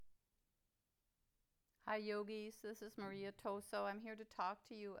Hi, yogis. This is Maria Toso. I'm here to talk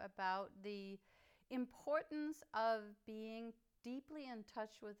to you about the importance of being deeply in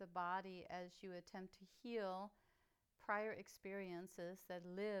touch with the body as you attempt to heal prior experiences that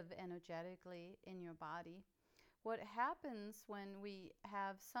live energetically in your body. What happens when we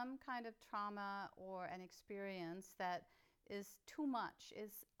have some kind of trauma or an experience that is too much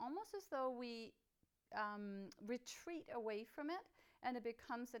is almost as though we retreat away from it, and it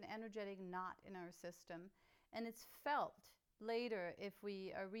becomes an energetic knot in our system. And it's felt later if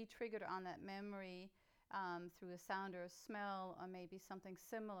we are re-triggered on that memory through a sound or a smell, or maybe something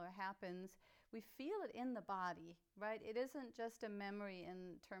similar happens. We feel it in the body, right? It isn't just a memory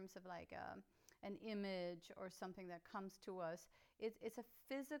in terms of like an image or something that comes to us. It's a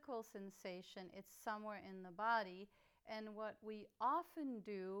physical sensation. It's somewhere in the body. And what we often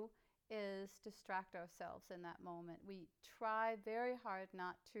do is distract ourselves in that moment. We try very hard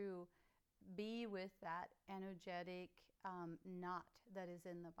not to be with that energetic knot that is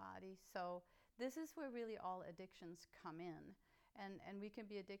in the body. So this is where really all addictions come in. And we can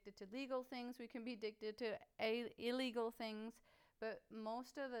be addicted to legal things, we can be addicted to illegal things, but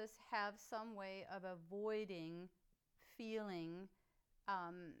most of us have some way of avoiding feeling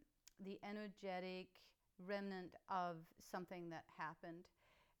the energetic remnant of something that happened.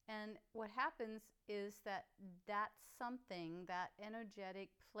 And what happens is that that something, that energetic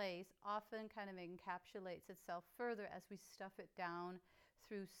place, often kind of encapsulates itself further as we stuff it down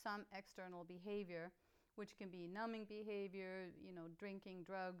through some external behavior, which can be numbing behavior, drinking,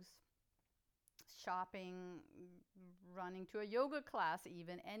 drugs, shopping, running to a yoga class,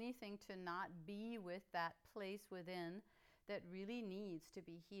 even anything to not be with that place within that really needs to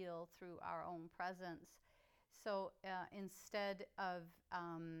be healed through our own presence. So instead of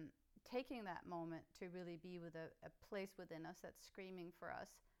taking that moment to really be with a place within us that's screaming for us,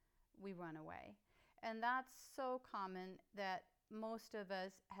 we run away. And that's so common that most of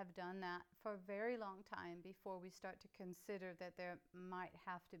us have done that for a very long time before we start to consider that there might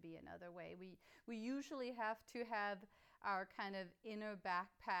have to be another way. We usually have to have our kind of inner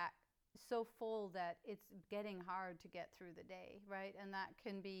backpack so full that it's getting hard to get through the day, right? And that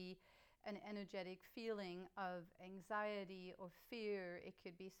can be an energetic feeling of anxiety or fear. It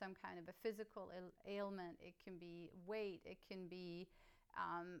could be some kind of a physical ailment. It can be weight. It can be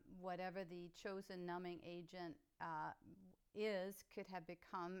whatever the chosen numbing agent could have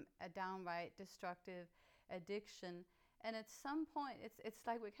become a downright destructive addiction. And at some point, it's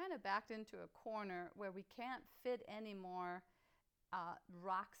like we kind of backed into a corner where we can't fit any more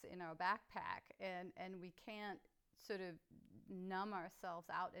rocks in our backpack, and we can't sort of numb ourselves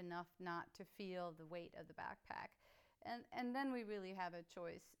out enough not to feel the weight of the backpack. And then we really have a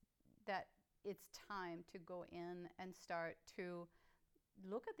choice that it's time to go in and start to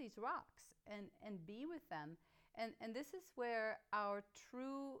look at these rocks and be with them. And this is where our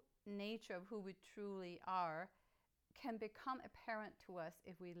true nature of who we truly are can become apparent to us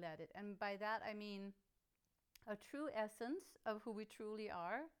if we let it. And by that I mean a true essence of who we truly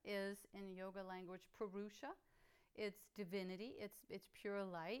are is, in yoga language, Purusha. It's divinity, it's pure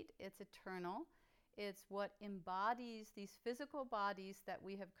light, it's eternal. It's what embodies these physical bodies that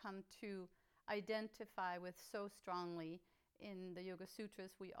we have come to identify with so strongly. In the Yoga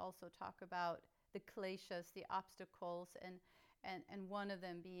Sutras, we also talk about the kleshas, the obstacles, and one of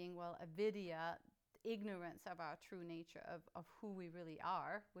them being, well, avidya, ignorance of our true nature, of who we really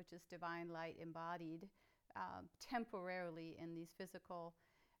are, which is divine light embodied temporarily in these physical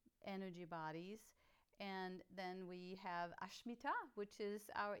energy bodies. And then we have Ashmita, which is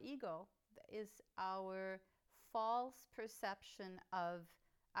our ego, is our false perception of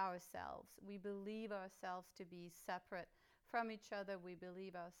ourselves. We believe ourselves to be separate from each other. We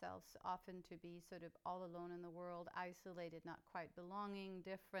believe ourselves often to be sort of all alone in the world, isolated, not quite belonging,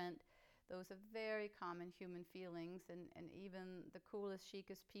 different. Those are very common human feelings, and even the coolest,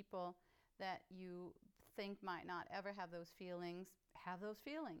 chicest people that you think might not ever have those feelings have those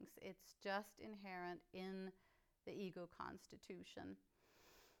feelings. It's just inherent in the ego constitution.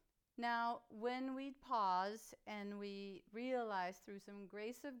 Now, when we pause and we realize through some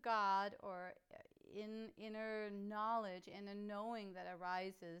grace of God, or in inner knowledge, inner knowing that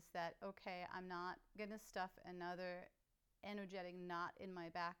arises, that, okay, I'm not going to stuff another energetic knot in my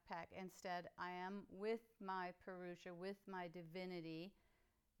backpack. Instead, I am with my Purusha, with my divinity,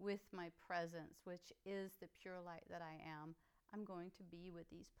 with my presence, which is the pure light that I am. I'm going to be with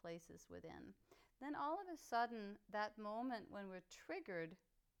these places within. Then all of a sudden, that moment when we're triggered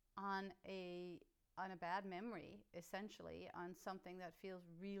on a bad memory, essentially, on something that feels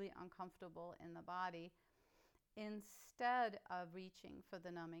really uncomfortable in the body, instead of reaching for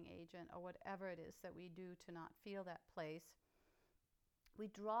the numbing agent or whatever it is that we do to not feel that place, we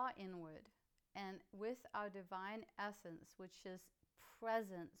draw inward. And with our divine essence, which is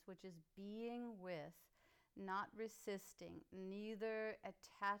presence, which is being with, not resisting, neither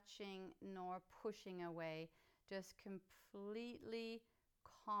attaching nor pushing away, just completely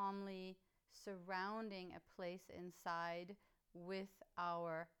calmly surrounding a place inside with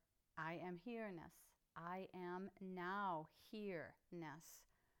our I am here-ness. I am now here-ness.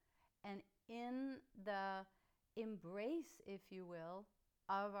 And in the embrace, if you will,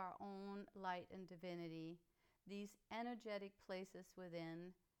 of our own light and divinity, these energetic places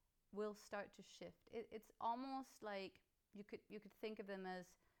within will start to shift. It's almost like you could think of them as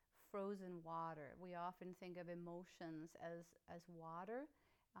frozen water. We often think of emotions as water.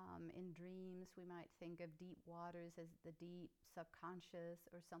 In dreams, we might think of deep waters as the deep subconscious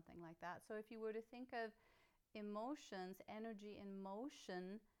or something like that. So if you were to think of emotions, energy in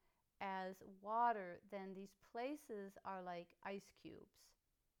motion as water, then these places are like ice cubes.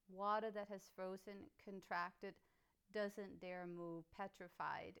 Water that has frozen, contracted, doesn't dare move,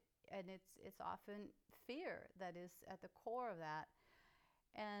 petrified. And it's often fear that is at the core of that.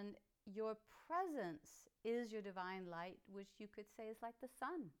 And your presence is your divine light, which you could say is like the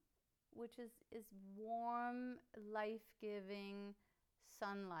sun, which is warm, life-giving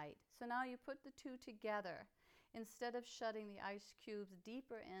sunlight. So now you put the two together. Instead of shutting the ice cubes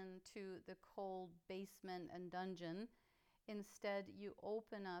deeper into the cold basement and dungeon, instead you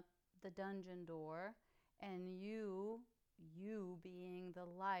open up the dungeon door, and you being the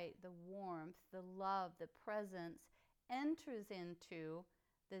light, the warmth, the love, the presence, enters into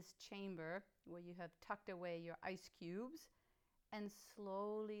this chamber where you have tucked away your ice cubes, and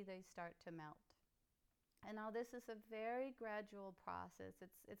slowly they start to melt. And now this is a very gradual process.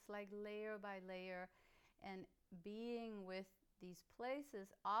 It's like layer by layer, and being with these places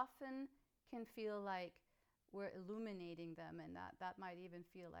often can feel like we're illuminating them, and that might even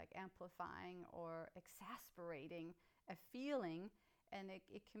feel like amplifying or exasperating a feeling, and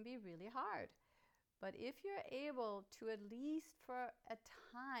it can be really hard. But if you're able to, at least for a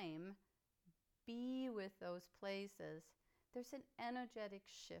time, be with those places, there's an energetic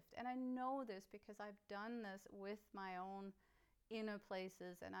shift. And I know this because I've done this with my own inner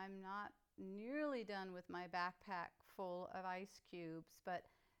places, and I'm not nearly done with my backpack full of ice cubes, but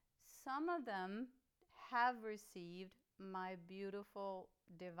some of them have received my beautiful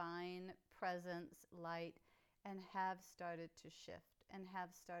divine presence light and have started to shift and have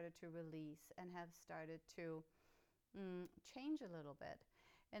started to release and have started to change a little bit.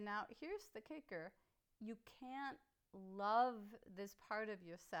 And now here's the kicker. You can't love this part of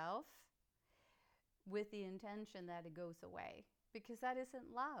yourself with the intention that it goes away, because that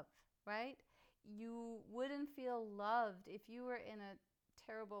isn't love, right? You wouldn't feel loved if you were in a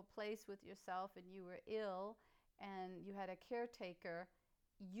terrible place with yourself and you were ill and you had a caretaker.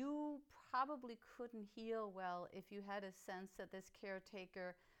 You probably couldn't heal well if you had a sense that this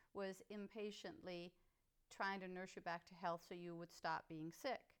caretaker was impatiently trying to nurse you back to health so you would stop being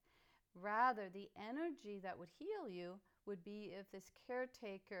sick. Rather, the energy that would heal you would be if this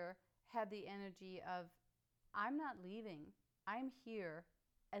caretaker had the energy of, I'm not leaving, I'm here.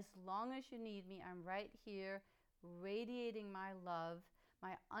 As long as you need me, I'm right here, radiating my love,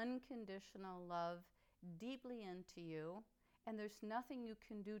 my unconditional love deeply into you. And there's nothing you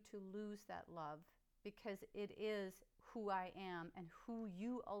can do to lose that love, because it is who I am and who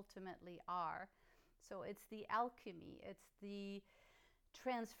you ultimately are. So it's the alchemy, it's the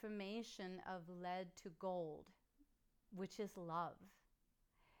transformation of lead to gold, which is love.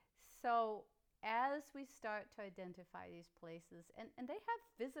 So as we start to identify these places, and they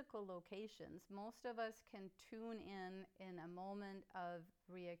have physical locations, most of us can tune in a moment of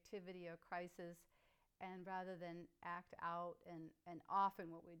reactivity or crisis, and rather than act out, and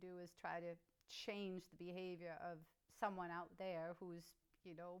often what we do is try to change the behavior of someone out there who's,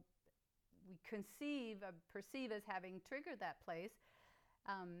 we perceive as having triggered that place.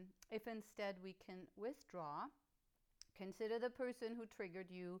 If instead we can withdraw, consider the person who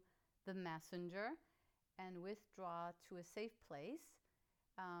triggered you the messenger, and withdraw to a safe place,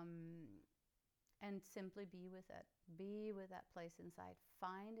 and simply be with it. Be with that place inside.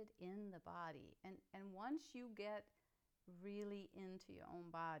 Find it in the body. And once you get really into your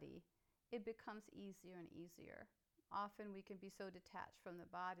own body, it becomes easier and easier. Often we can be so detached from the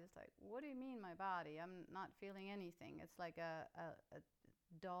body. It's like, what do you mean my body? I'm not feeling anything. It's like a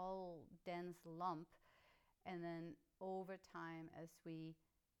dull, dense lump. And then over time, as we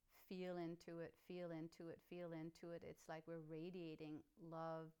feel into it, it's like we're radiating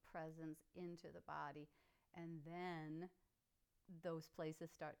love, presence into the body. And then those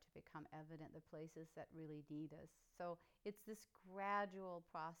places start to become evident, the places that really need us. So it's this gradual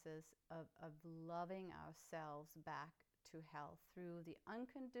process of loving ourselves back to health through the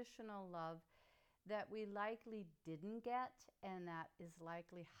unconditional love that we likely didn't get, and that is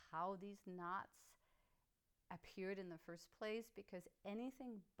likely how these knots appeared in the first place, because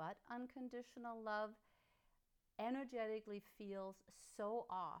anything but unconditional love energetically feels so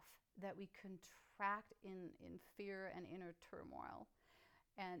off that we contract in fear and inner turmoil.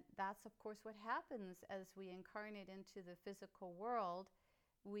 And that's, of course, what happens as we incarnate into the physical world.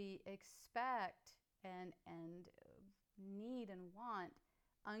 We expect and need and want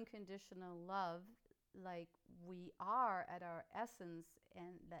unconditional love, like we are at our essence,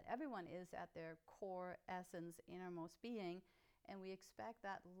 and that everyone is at their core essence, innermost being. And we expect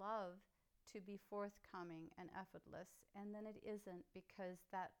that love to be forthcoming and effortless. And then it isn't, because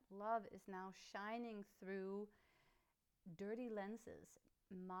that love is now shining through dirty lenses,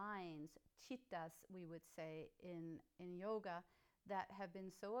 minds, chittas, we would say in yoga, that have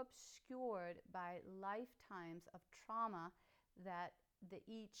been so obscured by lifetimes of trauma that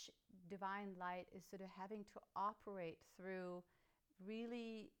each divine light is sort of having to operate through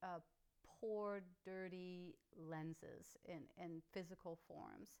really poor, dirty lenses in physical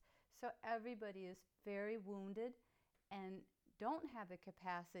forms. So everybody is very wounded and don't have the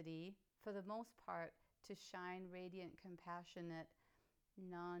capacity, for the most part, to shine radiant, compassionate,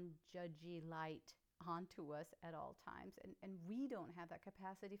 non-judgy light onto us at all times. And we don't have that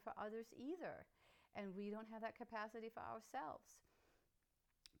capacity for others either. And we don't have that capacity for ourselves.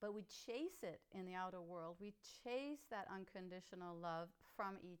 But we chase it in the outer world. We chase that unconditional love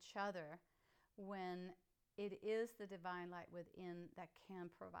from each other, when it is the divine light within that can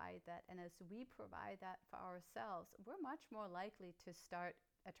provide that. And as we provide that for ourselves, we're much more likely to start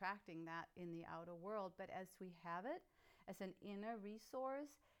attracting that in the outer world. But as we have it as an inner resource,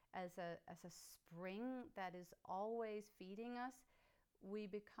 as a spring that is always feeding us, we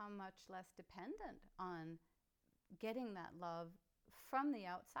become much less dependent on getting that love from the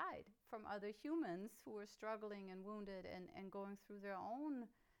outside, from other humans who are struggling and wounded and going through their own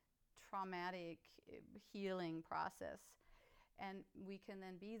traumatic healing process. And we can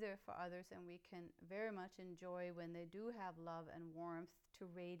then be there for others, and we can very much enjoy when they do have love and warmth to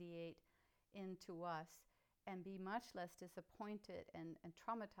radiate into us, and be much less disappointed and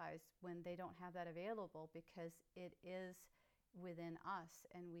traumatized when they don't have that available, because it is within us,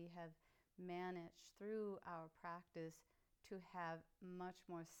 and we have managed through our practice to have much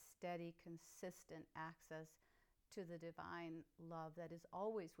more steady, consistent access to the divine love that is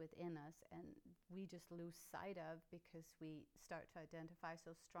always within us, and we just lose sight of because we start to identify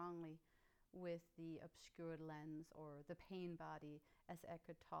so strongly with the obscured lens or the pain body, as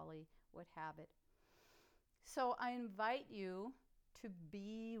Eckhart Tolle would have it. So I invite you to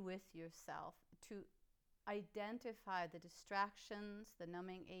be with yourself, to identify the distractions, the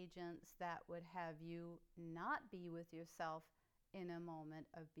numbing agents that would have you not be with yourself in a moment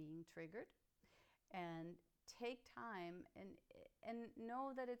of being triggered, and take time and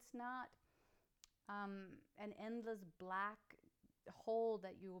know that it's not an endless black hole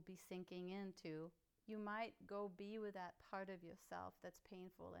that you will be sinking into. You might go be with that part of yourself that's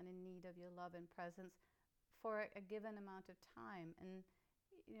painful and in need of your love and presence for a given amount of time. And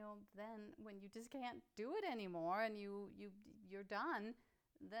then when you just can't do it anymore and you're done,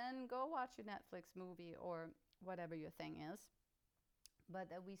 then go watch a Netflix movie or whatever your thing is. But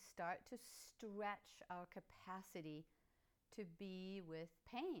that we start to stretch our capacity to be with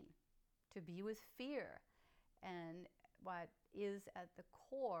pain, to be with fear. And what is at the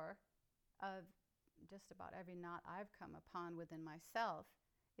core of just about every knot I've come upon within myself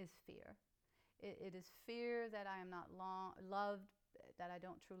is fear. It is fear that I am not loved, that I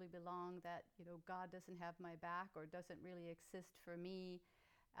don't truly belong, that God doesn't have my back or doesn't really exist for me.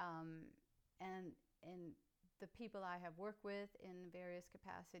 And the people I have worked with in various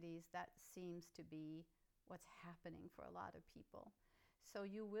capacities, that seems to be what's happening for a lot of people. So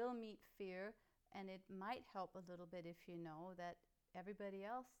you will meet fear, and it might help a little bit if you know that everybody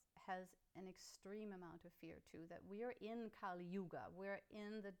else has an extreme amount of fear too, that we are in Kali Yuga. We're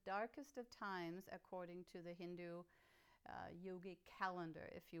in the darkest of times, according to the Hindu yogic calendar,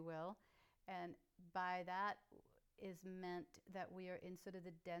 if you will. And by that is meant that we are in sort of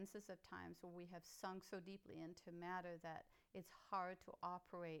the densest of times, where we have sunk so deeply into matter that it's hard to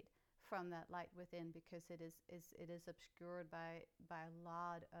operate from that light within, because it is obscured by a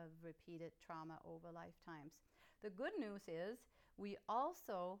lot of repeated trauma over lifetimes. The good news is we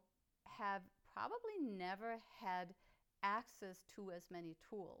also have probably never had access to as many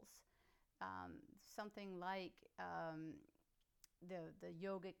tools. something like the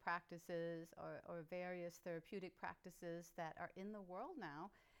yogic practices or various therapeutic practices that are in the world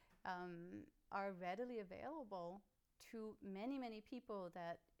now are readily available to many, many people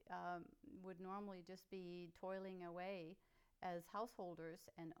that would normally just be toiling away as householders,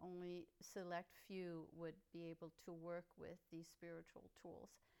 and only select few would be able to work with these spiritual tools.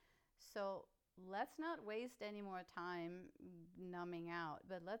 So let's not waste any more time numbing out,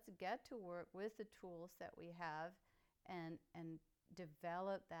 but let's get to work with the tools that we have and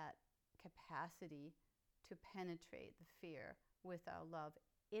develop that capacity to penetrate the fear with our love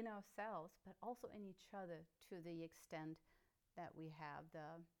in ourselves, but also in each other, to the extent that we have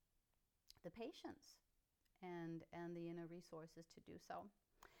the patience and the inner resources to do so.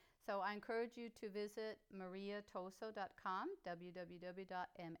 So I encourage you to visit mariatoso.com,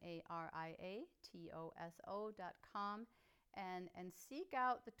 www.mariatoso.com, and seek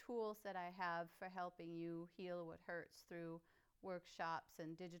out the tools that I have for helping you heal what hurts through workshops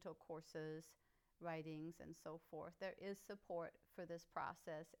and digital courses, writings, and so forth. There is support for this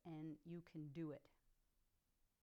process, and you can do it.